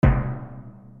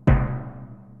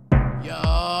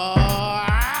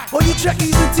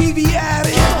Trekkies and TV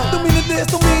addicts. Don't mean to this,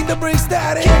 don't mean to bring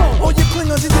static. All your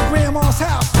clingers in your grandma's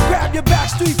house. Grab your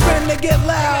backstreet friend, they get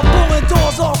loud. Blowing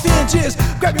doors off hinges.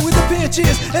 Grab you with the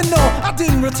pinches. And no, I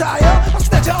didn't retire. I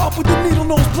snatch you off with the needle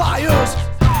nose pliers.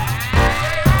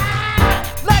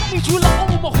 Like me, you like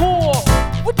on my whore.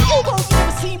 What the you you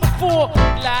never seen before?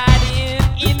 Gliding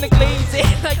in the glazing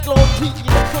like Lord P in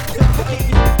the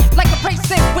cookie. Like a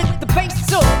bracelet with the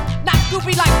bass up. Not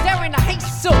goofy like Darren, I hate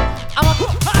so. I'm a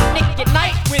Nick at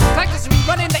night with practice we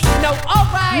running that you know.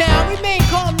 Alright. Now we ain't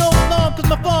calm no long cause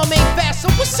my farm ain't fast. So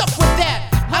what's up with that?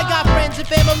 I got friends and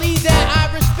family that I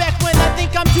respect. When I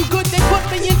think I'm too good, they put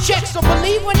me in check. So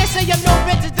believe when I say I'm no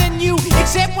better than you.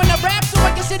 Except when I rap, so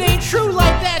I guess it ain't true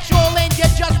like that, y'all. And you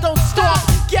just don't stop.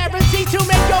 Guaranteed to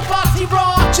make your posse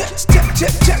raw.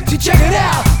 Check it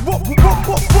out.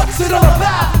 What's it all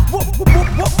about?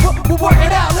 We'll work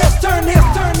it out. Let's turn this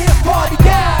party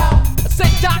down. I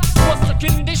said, Doc, what's the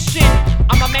condition?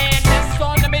 I'm a man that's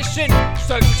on a mission.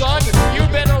 So, son, you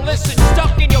better listen.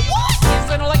 Stuck in your what? Is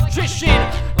an electrician.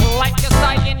 Like a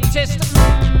scientist.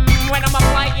 When I'm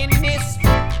applying this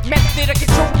method of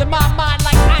controlling my mind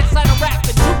like Einstein or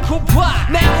rapping to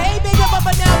Kuba. Now, hey, big up,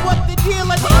 but now what the deal?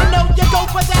 I didn't know you go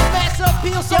for that mass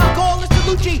appeal. So call it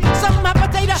Lucci, some hot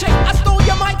potato. I stole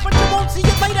your mic, but you won't see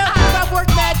it later. I work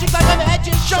magic like I'm a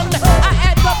magician. I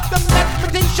add up the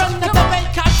mathematician, the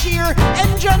bank cashier,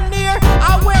 engineer.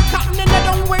 I wear cotton and I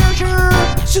don't wear shirt.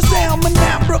 Shazam and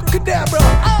abracadabra.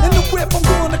 In the whip, I'm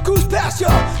gonna cruise past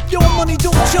ya. Your money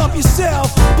don't jump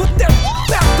yourself. Put that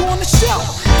back on the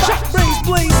shelf. Shot rays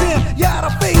blazing, yeah, I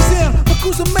phase in. The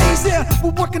crew's amazing.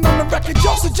 We're working on the record,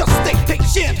 y'all, so just stay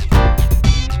patient.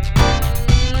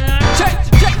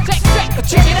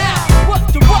 Check it out.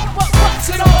 What's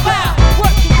it all about?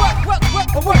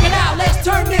 We're working out. Let's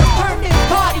turn this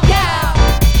party out.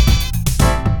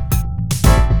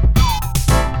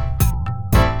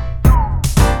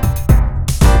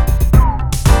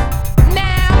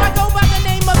 Now I go by the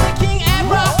name of the King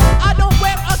Abra. I don't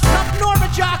wear a cup nor a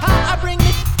jock. I bring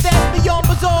it that's beyond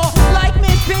bizarre, like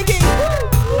Miss Piggy.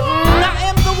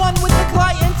 I am the one with the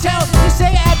clientele. You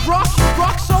say I rock, you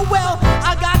rock so well.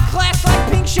 I got class like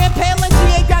pink champagne. And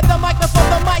she ain't got the microphone,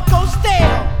 the mic goes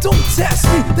stale. Don't test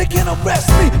me, they can't arrest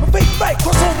me. A fake right,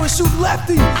 cross over and shoot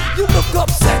lefty. You look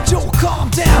upset, Joe, calm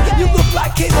down. You look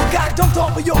like cable guy dumped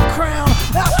off of your crown.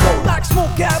 I flow like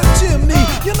smoke out a chimney.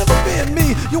 You'll never been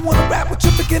me. You wanna rap with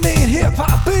your beginning hip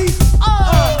hop beat?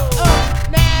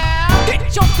 Now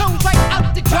get your clothes right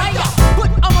out the dryer.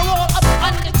 Put